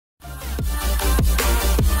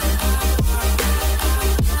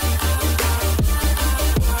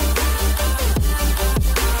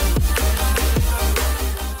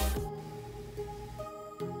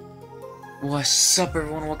What's up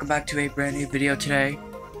everyone, welcome back to a brand new video. Today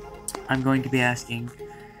I'm going to be asking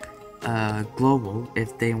Global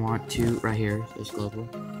if they want to, right here is Global,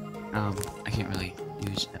 I can't really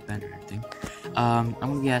use a pen or anything. I'm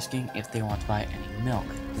going to be asking if they want to buy any milk.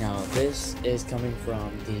 Now this is coming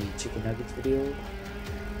from the chicken nuggets video,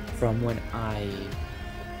 from when I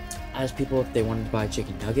asked people if they wanted to buy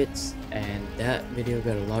chicken nuggets, and that video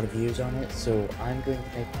got a lot of views on it, so I'm going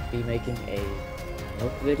to be making a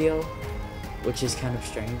milk video, which is kind of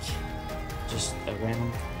strange. Just a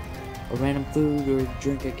random food or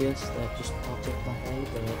drink, I guess, that just popped up in my head,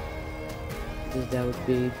 but that would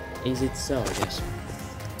be easy to sell, I guess.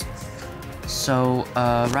 So,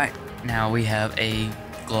 right now we have a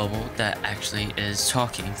Global that actually is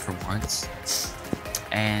talking for once.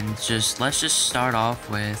 And let's just start off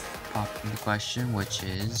with popping the question, which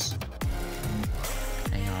is,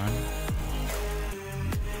 hang on.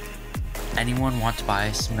 Anyone want to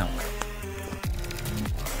buy some milk?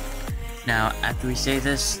 Now, after we say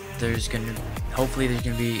this, hopefully there's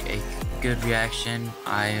gonna be a good reaction.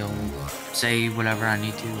 I'll say whatever I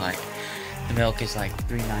need to, like the milk is like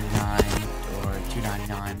 $3.99 or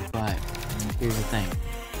 $2.99, but here's the thing: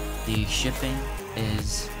 the shipping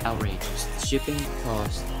is outrageous. The shipping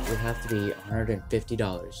cost would have to be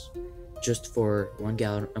 $150 just for 1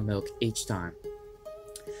 gallon of milk each time.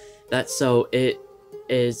 That's so it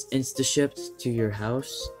is insta shipped to your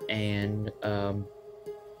house, and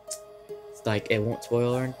like it won't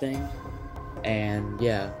spoil or anything. And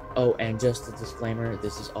yeah, oh, and just a disclaimer,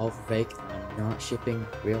 this is all fake. I'm not shipping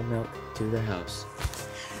real milk to their house.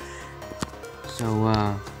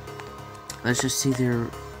 So let's just see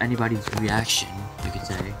anybody's reaction, you could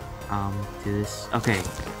say, to this. Okay,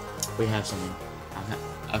 we have something.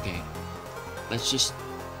 Okay, let's just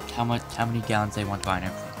how many gallons they want to buy and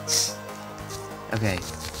everything. Okay,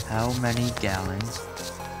 how many gallons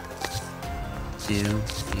do you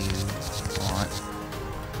want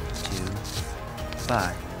to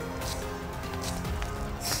buy?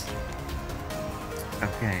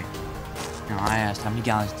 Okay, now I asked how many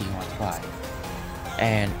gallons do you want to buy,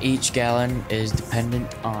 and each gallon is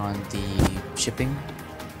dependent on the shipping,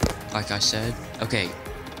 like I said. Okay,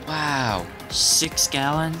 wow, 6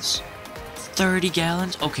 gallons, 30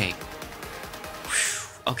 gallons. Okay,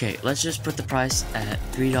 okay, let's just put the price at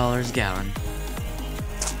 $3 a gallon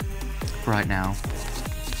right now.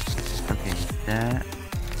 Okay, that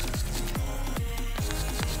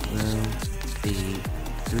will be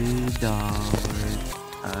 $3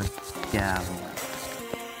 a gallon.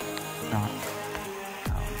 Not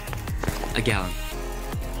a gallon.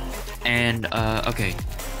 And okay.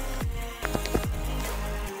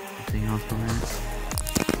 Anything else on that?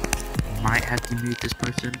 Might have to mute this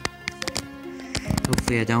person.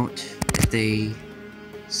 Hopefully I don't. If they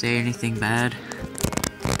say anything bad,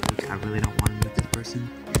 I really don't want to mute this person.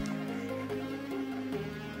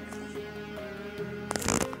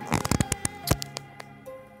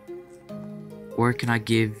 Where can I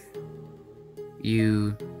give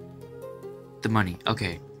you the money?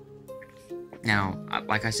 Okay. Now,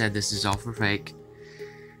 like I said, this is all for fake.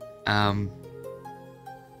 I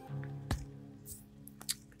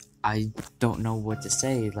don't know what to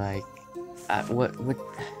say. Like,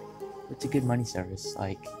 what's a good money service?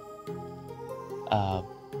 Like,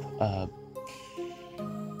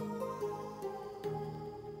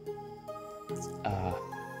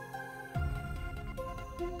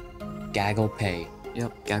 Gaggle Pay.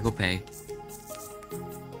 Yep, Gaggle Pay.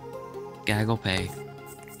 Gaggle Pay.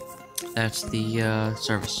 That's the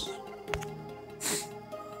service.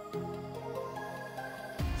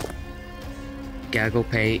 Gaggle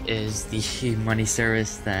Pay is the money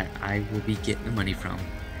service that I will be getting the money from.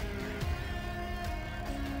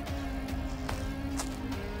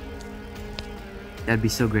 That'd be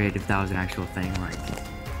so great if that was an actual thing. Like,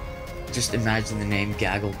 just imagine the name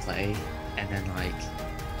Gaggle Play, and then like,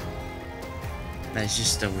 that's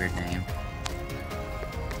just a weird name.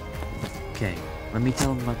 Okay, let me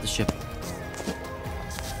tell them about the shipping.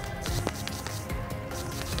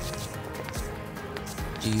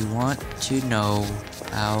 Do you want to know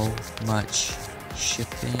how much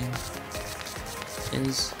shipping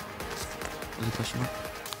is? With a question mark?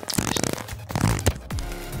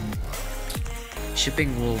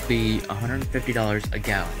 Shipping will be $150 a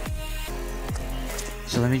gallon.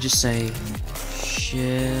 So let me just say,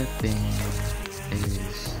 shipping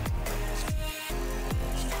is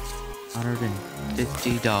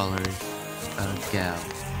 $150 a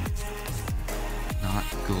gallon. Not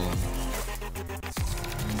cool.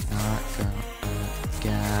 Not a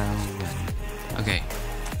gallon. Okay.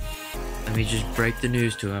 Let me just break the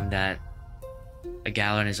news to him that a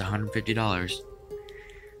gallon is $150.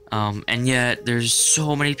 And yet there's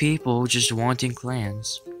so many people just wanting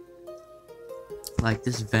clans. Like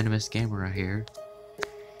this venomous gamer right here.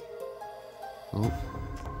 Oh, a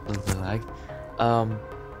little bit of lag.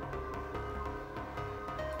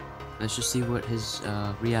 Let's just see what his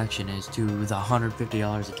reaction is to the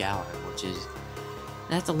 $150 a gallon, which is,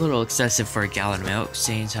 that's a little excessive for a gallon of milk,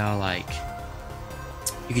 seeing as how like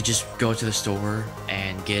you could just go to the store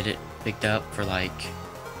and get it picked up for like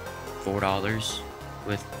 $4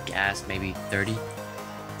 with gas maybe 30.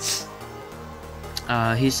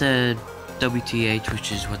 He said WTH,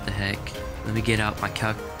 which is what the heck. Let me get out my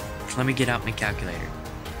calculator.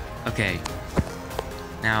 Okay.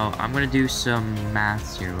 Now I'm gonna do some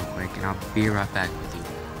maths here real quick, and I'll be right back with you.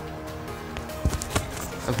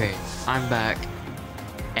 Okay, I'm back,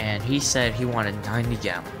 and he said he wanted 90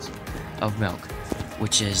 gallons of milk,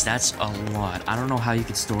 that's a lot. I don't know how you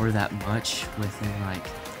could store that much within like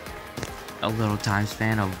a little time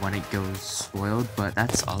span of when it goes spoiled, but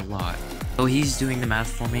that's a lot. So he's doing the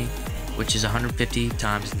math for me, which is 150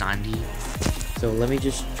 times 90. So let me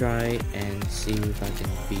just try and see if I can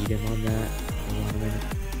beat him on that. Hold on a minute.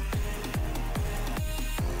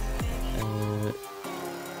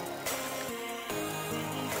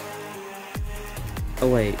 Oh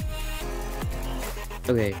wait.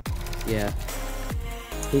 Okay, yeah.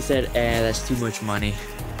 He said, that's too much money.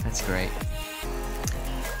 That's great.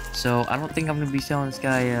 So I don't think I'm gonna be selling this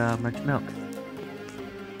guy much milk.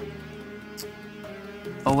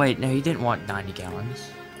 Oh wait, no, he didn't want 90 gallons.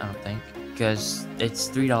 I don't think, because it's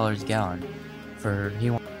 $3 a gallon. He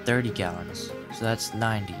wants 30 gallons, so that's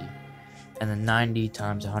 90, and then 90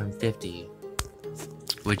 times 150,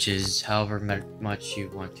 which is however much you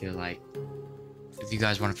want to, like. If you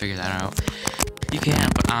guys want to figure that out, you can,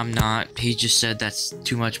 but I'm not. He just said that's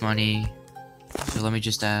too much money. So let me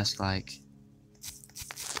just ask, like,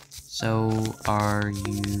 so are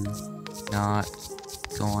you not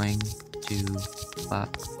going to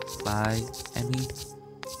buy any?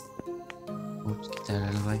 Oops, get that out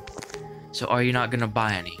of the way. So are you not gonna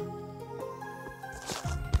buy any?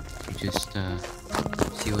 You just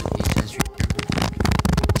see what he says right here.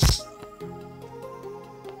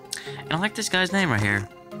 And I like this guy's name right here.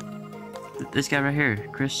 This guy right here,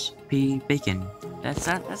 Chris P. Bacon. That's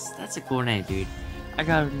a cool name, dude. I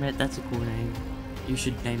gotta admit, that's a cool name. You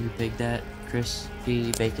should name your pig that, Chris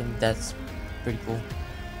P. Bacon. That's pretty cool.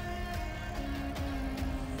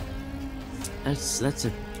 That's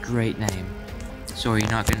a great name. So are you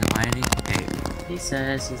not gonna buy any? Okay. He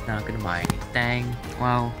says he's not gonna buy any. Dang.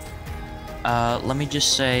 Well, let me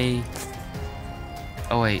just say.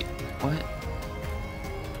 Oh wait, what?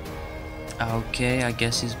 Okay, I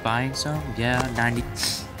guess he's buying some. Yeah, 90.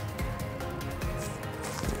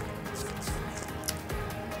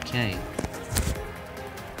 Okay.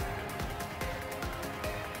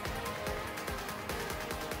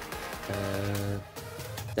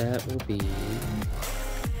 That will be.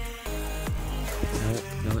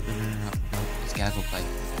 No. It's Gaggle Play.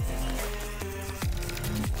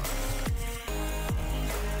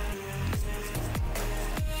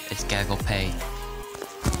 It's Gaggle Pay.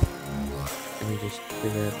 Let me just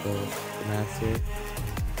figure out the math here.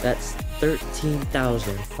 That's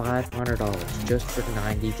 $13,500 just for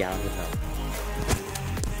 90 gallons of milk.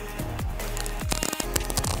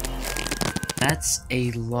 That's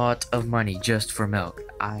a lot of money just for milk,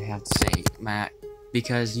 I have to say, Matt,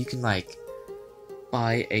 because you can like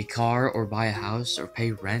buy a car or buy a house or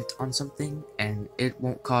pay rent on something and it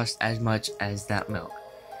won't cost as much as that milk.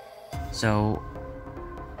 So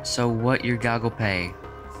what your Gaggle Pay?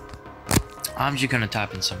 I'm just gonna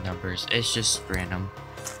type in some numbers. It's just random.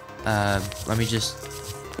 Let me just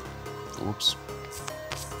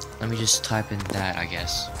type in that, I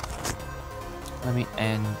guess.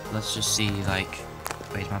 Let's just see, like,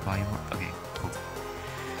 wait, is my volume on? Okay, cool.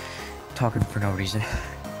 Talking for no reason.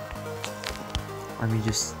 Let me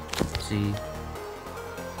just see.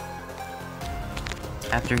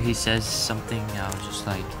 After he says something, I'll just,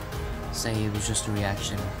 like, say it was just a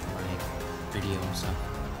reaction to my video and stuff.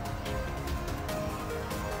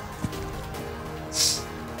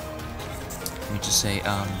 Let me just say,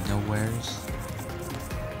 nowheres.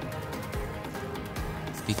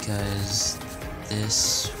 Because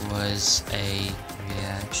this was a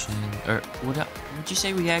reaction, or would you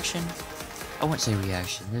say reaction? I wouldn't say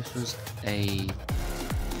reaction. This was a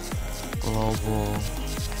global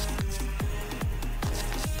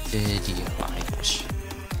video.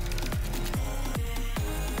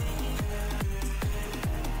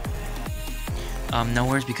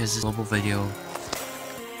 Nowheres because it's a global video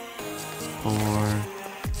for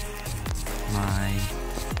my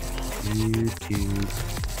YouTube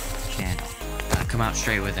channel. come out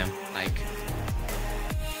straight with him. Like,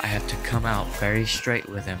 I have to come out very straight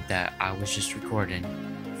with him that I was just recording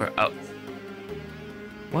for, oh.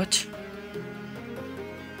 What?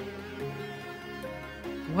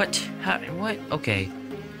 What? How, what? Okay.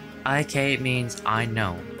 IK means I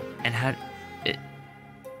know. And how,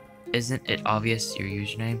 isn't it obvious your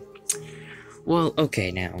username? Well,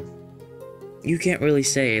 okay now. You can't really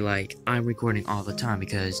say, like, I'm recording all the time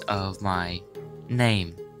because of my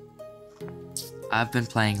name. I've been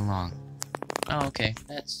playing along. Oh, okay.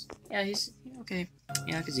 That's, yeah, he's, okay.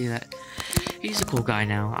 Yeah, I can see that. He's a cool guy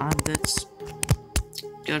now. That's,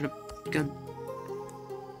 gotta,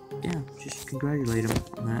 yeah, just congratulate him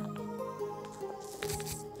on that.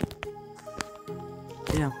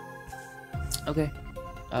 Yeah. Okay.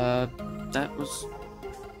 That was,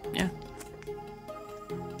 yeah.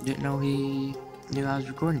 Didn't know he knew I was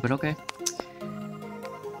recording, but okay.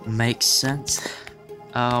 Makes sense.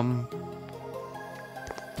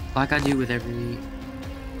 Like I do with every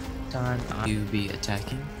time I do be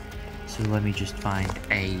attacking. So let me just find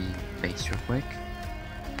a base real quick.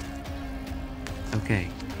 Okay,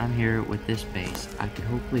 I'm here with this base. I can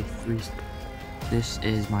hopefully freeze. This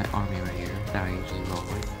is my army right here that I usually roll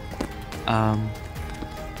with.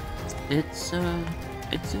 It's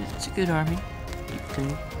a good army. You could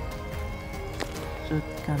say. It's a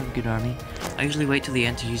kind of good army. I usually wait till the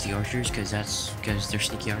end to use the archers because they're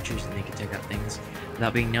sneaky archers and they can take out things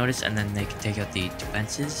without being noticed, and then they can take out the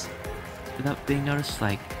defenses without being noticed.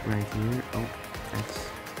 Like right here. Oh, that's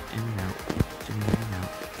in and out. It's in and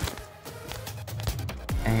out.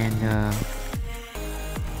 And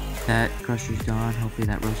that crusher's gone. Hopefully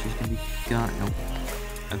that roaster's gonna be gone. Nope.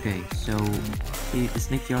 Okay, so see the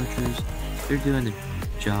sneaky archers, they're doing the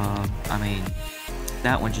job. I mean,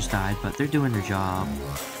 that one just died, but they're doing their job.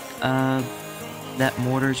 That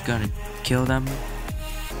mortar's gonna kill them,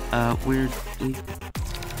 weirdly.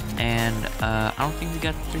 And, I don't think we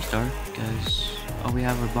got the 3-star, because all we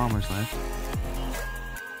have are bombers left.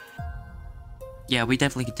 Yeah, we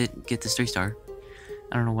definitely didn't get this 3-star.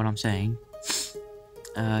 I don't know what I'm saying.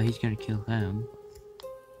 He's gonna kill him.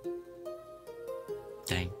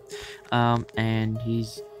 Dang. And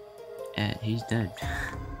he's dead.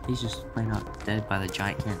 He's just plain out dead by the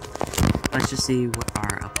giant cannon. Let's just see what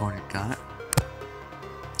our opponent got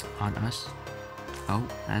on us. Oh,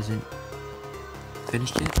 hasn't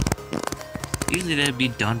finished it. Usually that'd be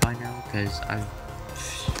done by now, because I've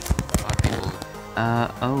a lot of people.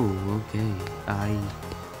 Oh, okay. I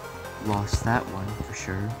lost that one for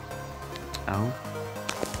sure. Oh.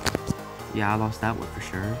 Yeah, I lost that one for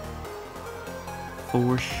sure.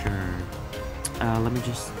 For sure. Let me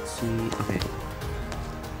just see. Okay.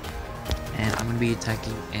 And I'm gonna be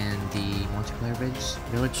attacking in the multiplayer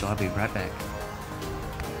village, so I'll be right back.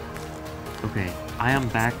 Okay, I am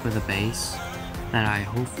back with a base that I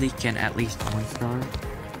hopefully can at least 1-star.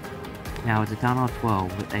 Now it's a Town Hall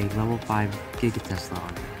 12 with a level 5 Giga Tesla on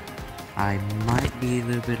it. I might be a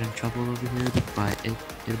little bit in trouble over here, but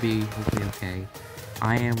it'll be hopefully okay.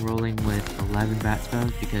 I am rolling with 11 bat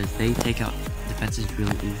spells because they take out defenses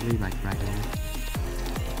really easily, like right here.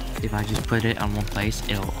 If I just put it on one place,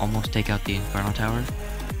 it'll almost take out the Inferno Tower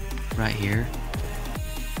right here.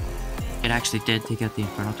 It actually did take out the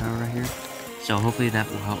Inferno Tower right here, so hopefully that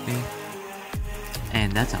will help me.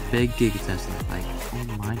 And that's a big Giga Tesla, like, oh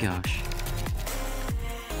my gosh.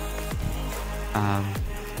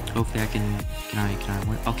 Hopefully I can I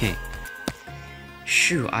win? Okay.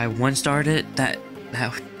 Shoot, I 1-starred it. That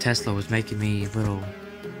Tesla was making me a little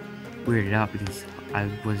weirded out because I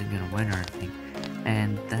wasn't gonna win or anything.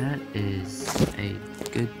 And that is a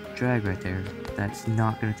good drag right there. That's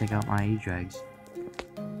not gonna take out my E-drags.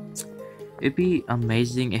 It'd be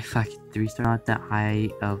amazing if I could 3-star, not that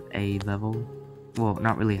high of a level. Well,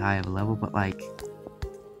 not really high of a level, but like,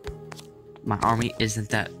 my army isn't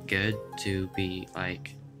that good to be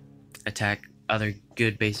like, attack other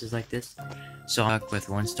good bases like this. So I'm stuck with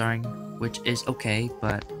 1-starring, which is okay,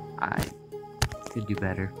 but I could do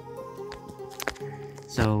better.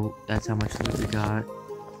 So that's how much loot we got.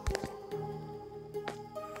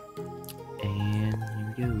 And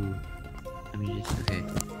here we go. Let me just, okay.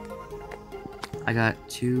 I got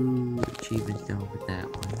 2 achievements done with that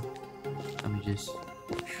one. Let me just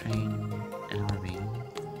train an army.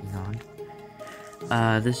 Hang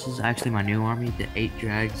on. This is actually my new army, the 8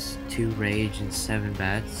 drags, 2 rage, and 7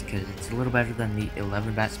 bats, because it's a little better than the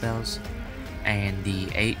 11 bat spells and the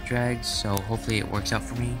 8 drags, so hopefully it works out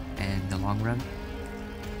for me in the long run.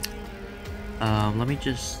 Let me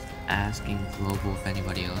just ask in global if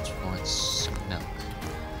anybody else wants some milk.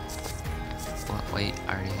 What? Wait,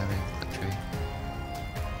 I already have a tree.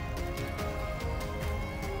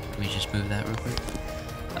 me just move that real quick.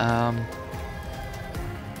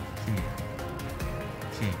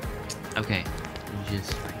 Okay, let me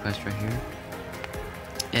just request right here.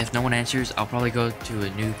 If no one answers, I'll probably go to a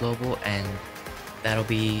new global, and that'll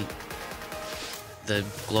be the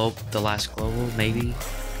last global, maybe.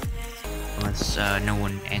 Unless no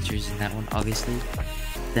one answers in that one, obviously.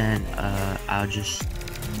 Then I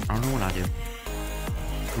don't know what I'll do.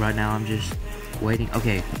 Right now I'm just waiting.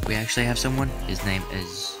 Okay, we actually have someone. His name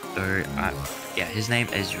is, his name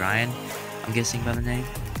is Ryan. I'm guessing by the name.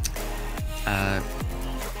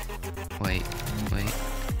 Wait.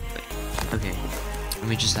 Okay, let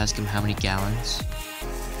me just ask him how many gallons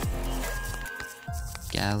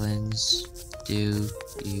do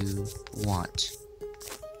you want?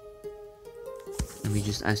 Let me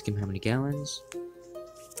just ask him how many gallons,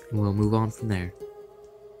 and we'll move on from there.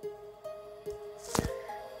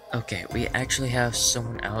 Okay, we actually have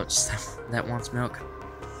someone else that wants milk.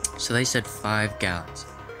 So they said 5 gallons.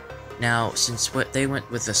 Now, since they went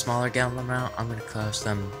with the smaller gallon amount,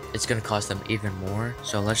 it's gonna cost them even more.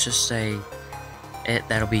 So let's just say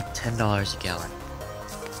that'll be $10 a gallon.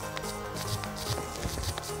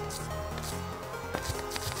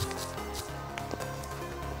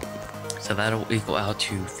 So that'll equal out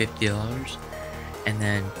to $50, and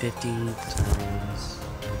then 50 times,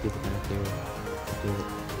 I'll give it back there,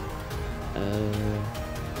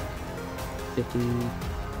 50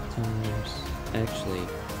 times, actually,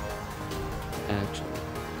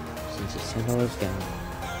 since it's $10 a gallon,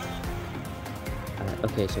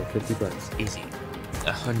 okay, so 50 bucks, easy.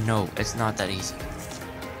 No, it's not that easy.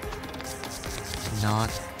 Not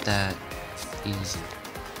that easy.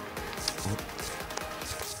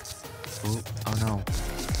 Oh no.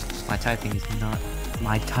 My typing is not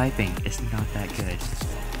that good.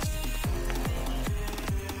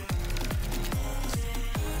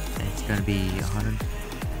 It's gonna be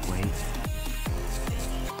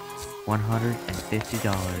 $150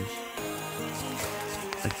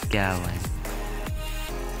 a gallon.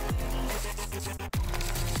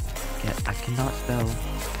 I cannot spell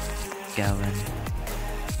gallon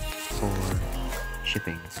for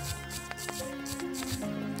shipping.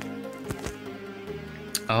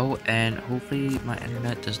 Oh, and hopefully my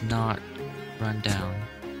internet does not run down.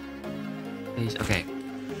 Please, okay.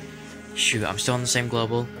 Shoot, I'm still on the same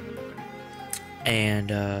global.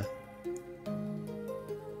 And,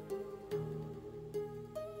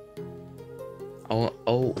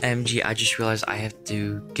 OMG, I just realized I have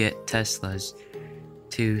to get Teslas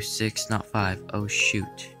to 6, not 5. Oh,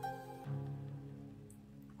 shoot.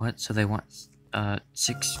 What? So they want,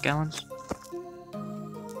 6 gallons?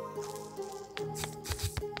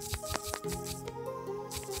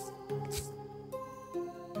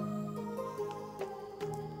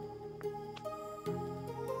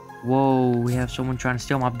 Whoa, we have someone trying to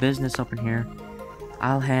steal my business up in here.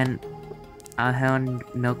 I'll hand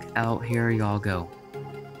milk out. Here y'all go.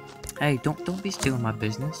 Hey, don't be stealing my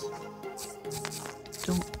business.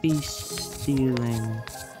 Don't be stealing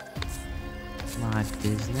my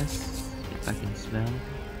business. If I can spell.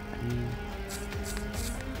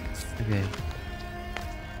 Okay.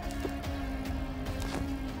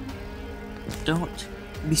 Don't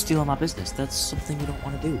be stealing my business. That's something you don't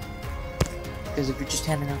want to do. Because if you're just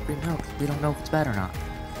handing out free milk, we don't know if it's bad or not.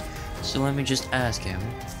 So let me just ask him.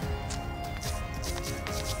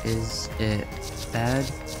 Is it bad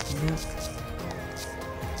milk?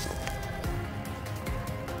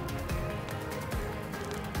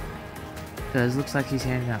 Because it looks like he's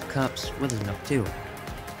handing out cups with his milk too.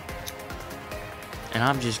 And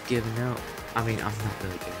I'm just giving out, I'm not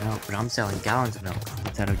really giving out, but I'm selling gallons of milk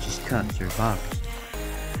instead of just cups or bottles.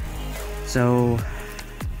 So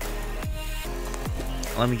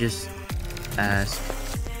let me just ask,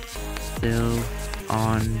 still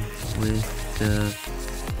on with the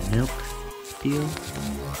milk deal?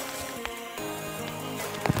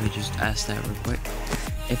 Let me just ask that real quick.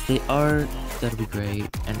 If they are, that'll be great,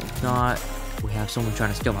 and if not, we have someone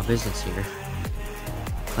trying to steal my business here.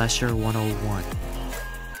 Clasher 101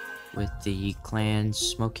 with the clan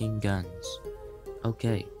Smoking Guns.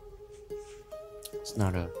 Okay. It's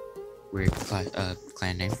not a weird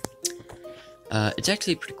clan name. It's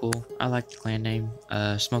actually pretty cool. I like the clan name.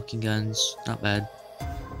 Smoking Guns, not bad.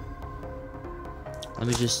 Let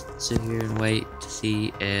me just sit here and wait to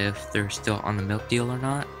see if they're still on the milk deal or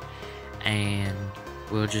not. And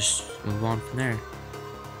we'll just move on from there.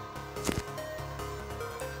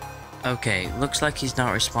 Okay, looks like he's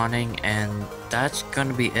not responding, and that's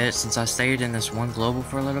gonna be it. Since I stayed in this one global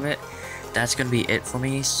for a little bit, that's gonna be it for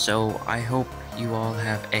me. So I hope you all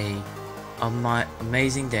have a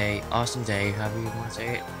amazing day, awesome day, however you want to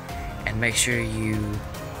say it, and make sure you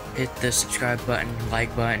hit the subscribe button,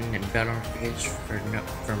 like button, and bell notification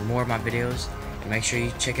for more of my videos. And make sure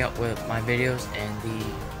you check out my videos and the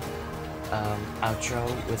outro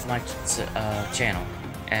with my channel.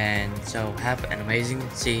 And so have an amazing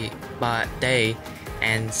day,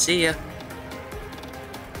 and see ya.